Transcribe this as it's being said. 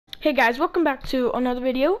Hey guys, welcome back to another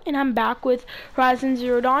video, and I'm back with Horizon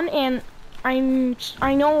Zero Dawn, and I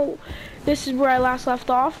know this is where I last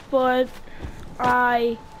left off, but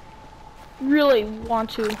I really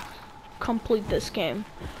want to complete this game.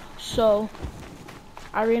 So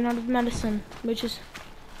I ran out of medicine, which is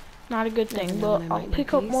not a good thing, but I'll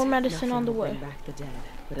pick up more medicine on the way. Back the dead,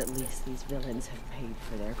 but at least these villains have paid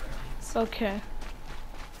for their crimes. Okay.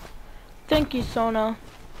 Thank you, Sona.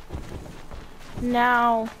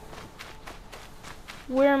 Now,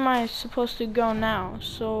 where am I supposed to go now?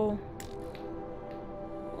 So,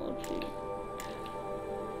 let's see.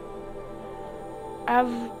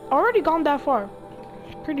 I've already gone that far.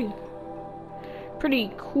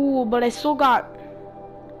 Pretty cool, but I still got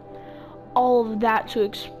all of that to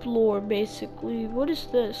explore, basically. What is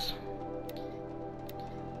this?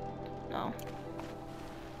 No.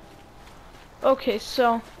 Okay,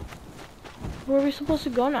 so where are we supposed to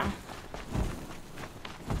go now?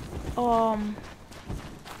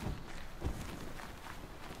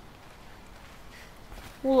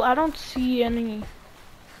 Well, I don't see any.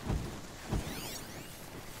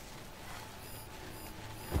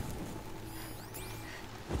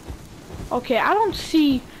 Okay, I don't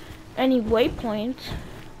see any waypoints.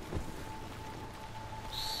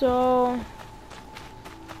 So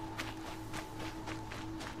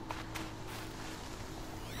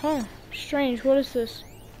strange. What is this?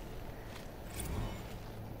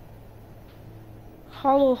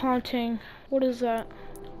 Hollow haunting. What is that?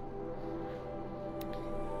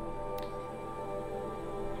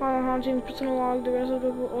 Hollow haunting, personal log, the rest of the...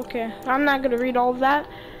 Okay, I'm not gonna read all of that,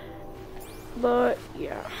 but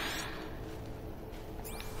yeah.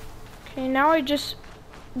 Okay, now I just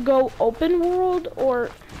go open world, or...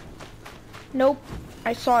 Nope,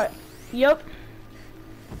 I saw it. Yep.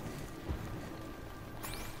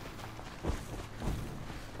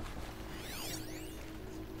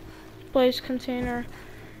 Place container,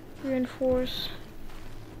 reinforce.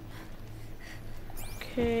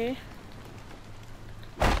 Okay.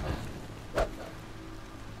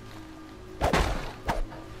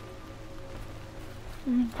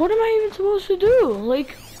 What am I even supposed to do?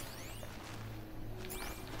 Like,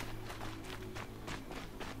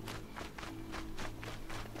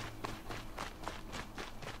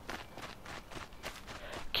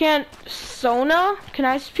 can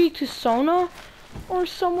I speak to Sona or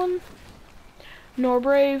someone?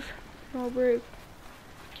 Norbrave.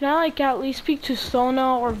 Can I like at least speak to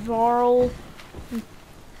Sona or Varl and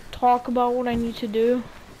talk about what I need to do?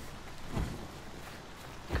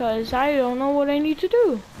 Cause I don't know what I need to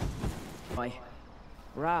do. Boy,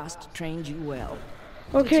 Rost trained you well.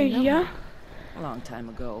 Okay, Did you know yeah. him? A long time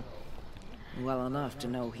ago. Well enough to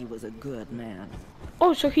know he was a good man.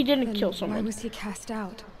 Oh, so he didn't Then kill someone. why was he cast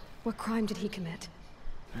out? What crime did he commit?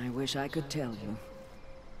 I wish I could tell you.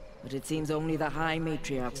 But it seems only the High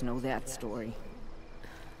Matriarchs know that story.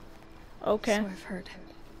 Okay. So I've heard.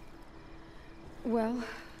 Well,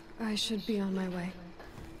 I should be on my way.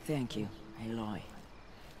 Thank you, Aloy.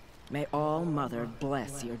 May All Mother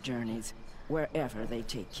bless your journeys, wherever they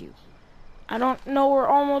take you. I don't know where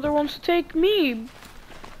All Mother wants to take me.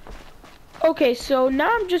 Okay, so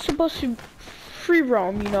now I'm just supposed to free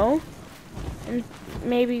roam, you know? And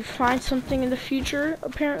maybe find something in the future,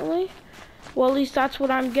 apparently. Well, at least that's what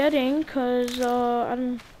I'm getting, because I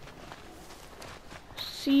don't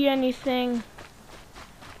see anything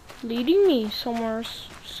leading me somewhere.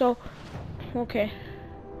 So, okay.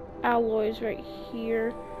 Alloy's right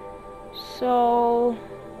here. So,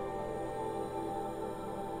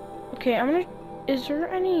 okay, is there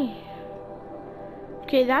any?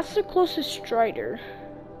 Okay, that's the closest Strider.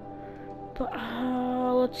 But,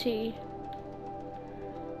 let's see.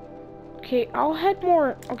 Okay, I'll head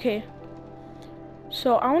more, okay.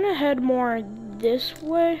 So, I want to head more this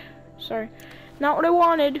way. Sorry, not what I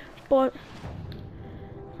wanted, but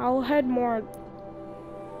I'll head more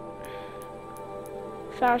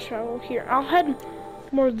fast travel here. I'll head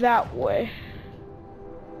more that way.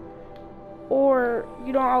 Or,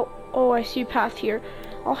 you know, oh, I see a path here.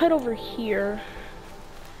 I'll head over here.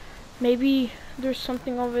 Maybe there's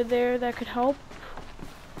something over there that could help.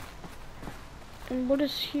 And what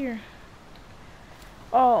is here?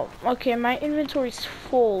 Oh, okay, my inventory's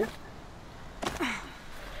full.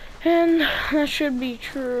 And that should be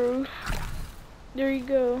true. There you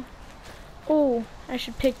go. Oh, I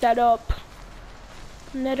should pick that up.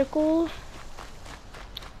 Medical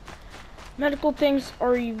things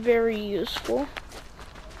are very useful.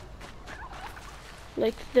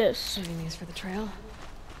 Like this. Saving these for the trail.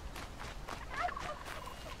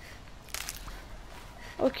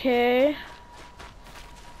 Okay.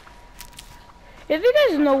 If you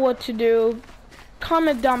guys know what to do,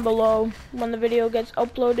 comment down below when the video gets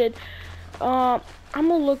uploaded. I'm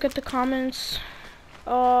gonna look at the comments.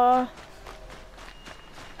 Well,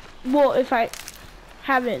 if I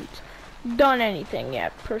haven't done anything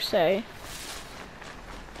yet, per se.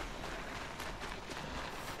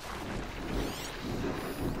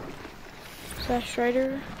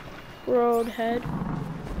 Strider Road head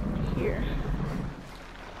here.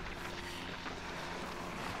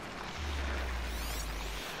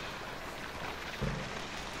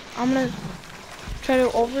 I'm gonna try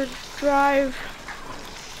to overdrive.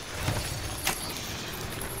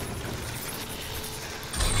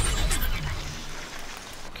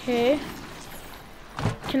 Okay.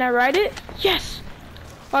 Can I ride it? Yes!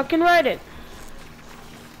 I can ride it.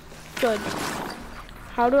 Good.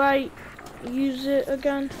 How do I use it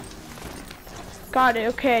again? Got it.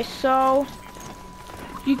 Okay, so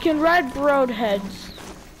you can ride broadheads,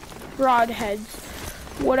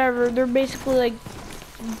 whatever. They're basically like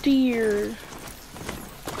deer.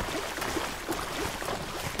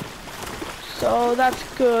 So that's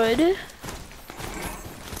good.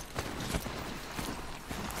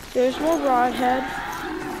 There's more broadhead.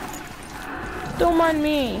 Don't mind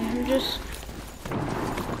me. I'm just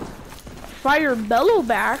fire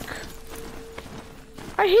bellowback.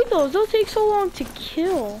 I hate those. They'll take so long to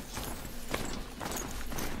kill.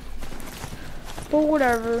 But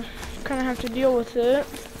whatever. Kind of have to deal with it.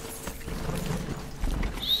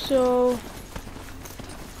 So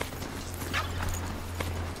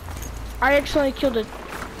I accidentally killed a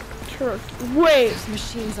turret. Wait. Those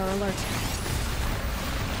machines are alert.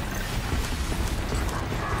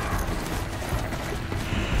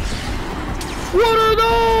 What are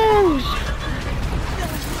those?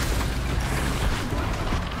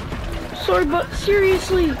 Sorry, but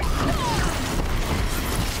seriously.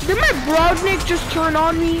 Did my Broadnick just turn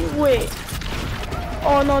on me? Wait.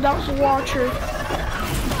 Oh no, that was a Watcher.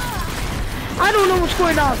 I don't know what's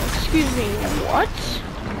going on. Excuse me. What?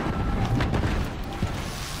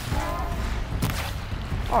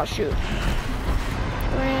 Oh shoot.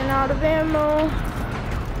 Ran out of ammo.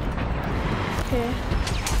 Okay.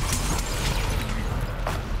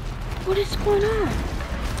 What is going on?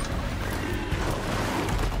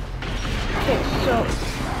 Okay, so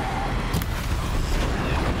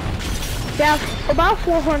they have about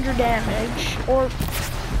 400 damage or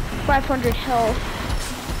 500 health.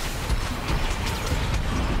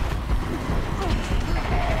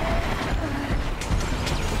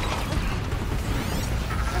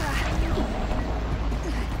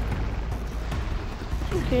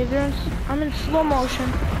 Okay, I'm in slow motion,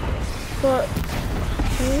 but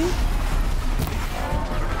okay.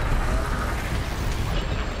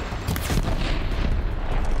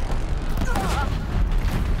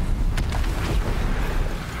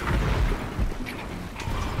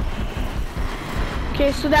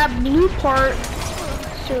 Okay, so that blue part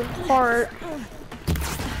is your heart.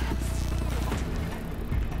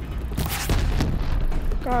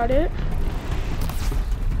 Got it.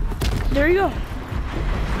 There you go.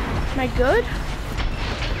 Am I good?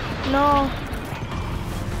 No.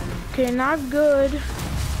 Okay, not good.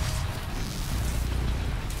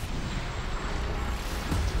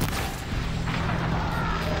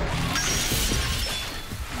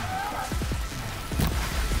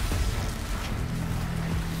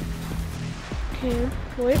 Okay,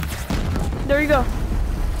 wait. There you go.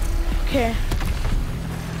 Okay.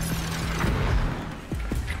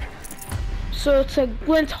 So it's a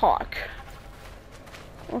Glinthawk.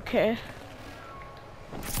 Okay.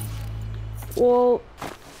 Well,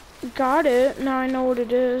 got it. Now I know what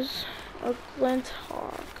it is. A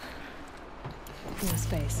Glinthawk. No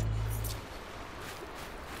space.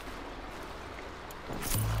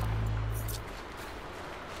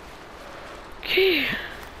 Okay.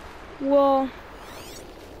 Well,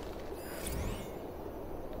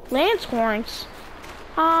 Lance Horns.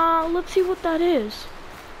 Let's see what that is.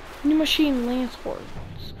 New machine Lance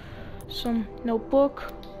Horns. Some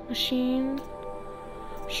notebook, machine,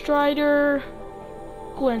 Strider,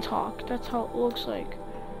 Glinthawk. That's how it looks like.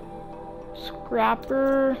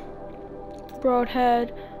 Scrapper,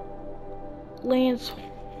 Broadhead, Lance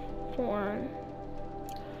Horn.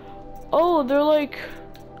 Oh, they're like,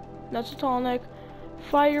 that's a tall neck.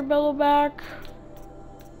 Fire Bellowback.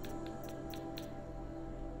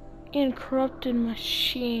 And Corrupted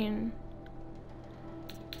Machine.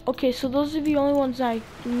 Okay, so those are the only ones I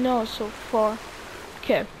know so far.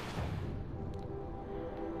 Okay.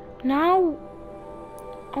 Now,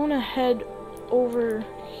 I want to head over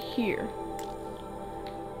here.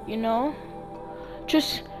 You know?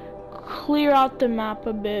 Just clear out the map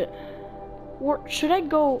a bit. Or should I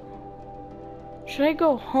go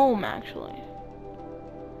home, actually?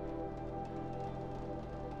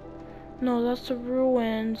 No, that's the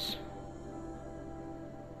ruins.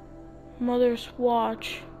 Mother's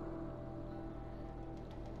watch.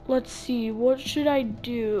 Let's see, what should I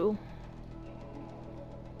do?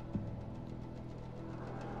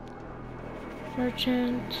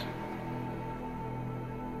 Merchant.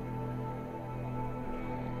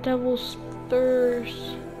 Devil's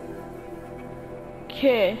Thirst.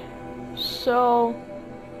 Okay, so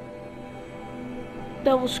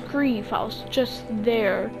Devil's Grief, I was just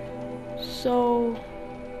there. So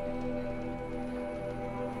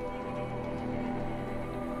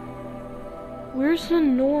where's the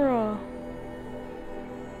Nora?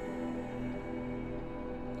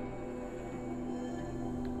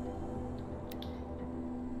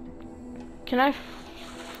 Can I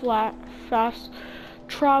fast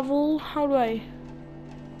travel? How do I?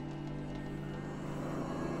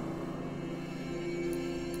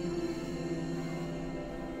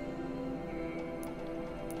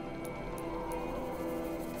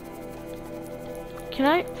 Can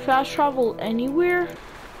I fast travel anywhere?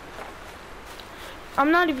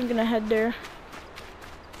 I'm not even gonna head there.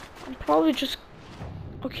 I'm probably just...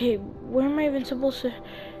 Okay, where am I even supposed to...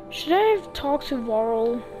 Should I have talked to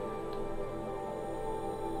Varl?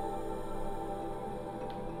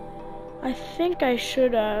 I think I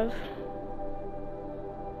should have.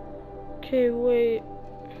 Okay, wait.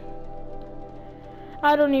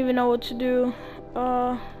 I don't even know what to do.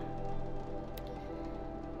 I'm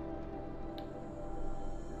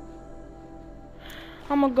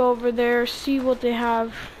gonna go over there, see what they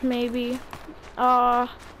have, maybe. I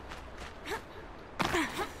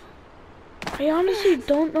honestly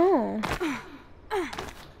don't know.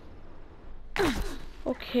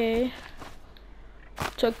 Okay.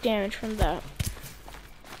 Took damage from that.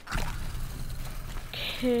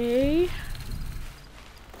 Okay.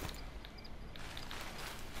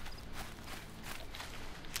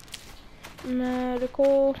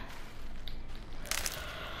 Medical.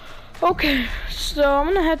 Okay, so I'm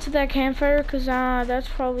gonna head to that campfire because that's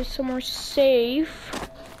probably somewhere safe.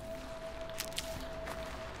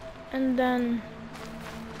 And then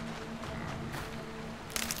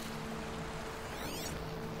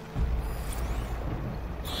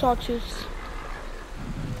sawtooths.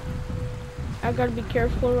 I gotta be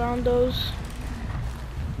careful around those.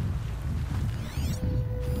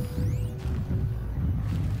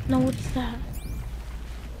 No, what's that?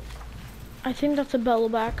 I think that's a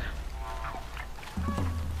bellowback.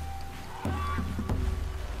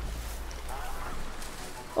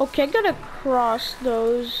 Okay, I gotta cross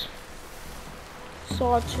those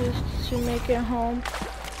sawtooths to make it home.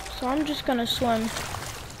 So I'm just gonna swim.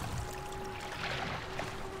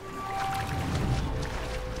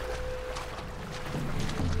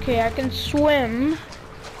 Okay, I can swim,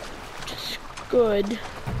 which is good.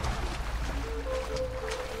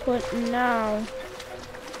 But now,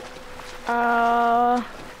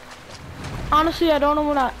 honestly, I don't know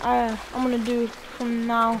what I'm gonna do from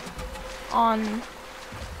now on.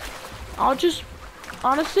 I'll just,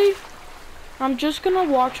 honestly, I'm just gonna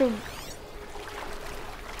watch a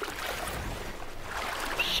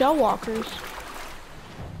shell walkers.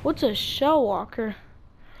 What's a shell walker?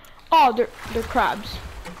 Oh, they're crabs.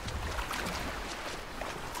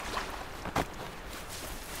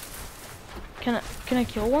 Can I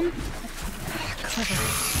kill one? Clever.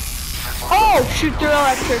 Oh shoot, they're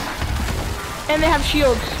electric. And they have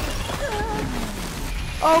shields.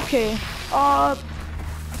 Okay.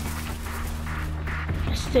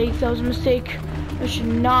 Mistake, that was a mistake. I should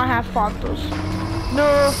not have fought those.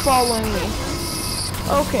 They're following me.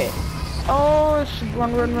 Okay. Oh, let's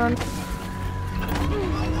run.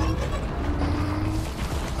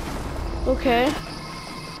 Okay.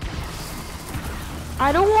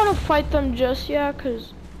 I don't want to fight them just yet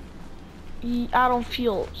because I don't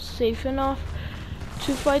feel safe enough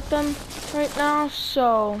to fight them right now,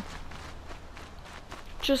 so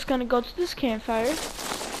just gonna go to this campfire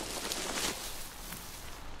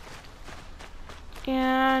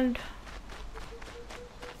and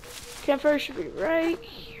campfire should be right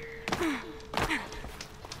here.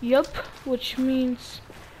 Yup, which means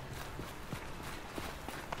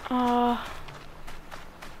oh,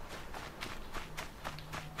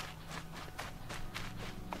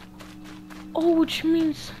 which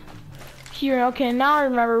means here. Okay, now I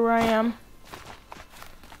remember where I am.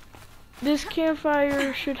 This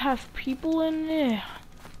campfire should have people in it.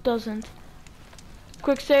 Doesn't.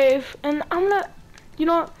 Quick save, and I'm gonna, you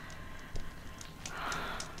know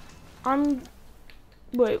what?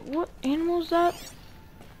 Wait, what animal is that?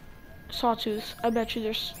 Sawtooth. I bet you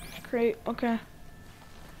there's great. Okay.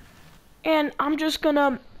 And I'm just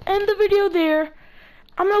gonna end the video there.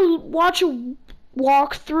 I'm gonna watch a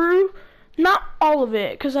walkthrough Not all of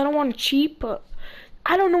it, because I don't want to cheat, but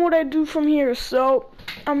I don't know what I do from here, so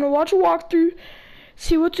I'm going to watch a walkthrough,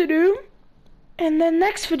 see what to do, and then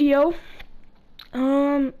next video,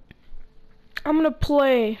 I'm going to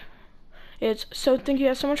play it. So thank you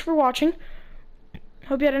guys so much for watching.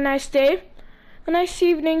 Hope you had a nice day, a nice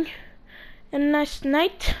evening, and a nice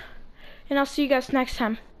night, and I'll see you guys next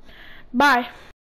time. Bye.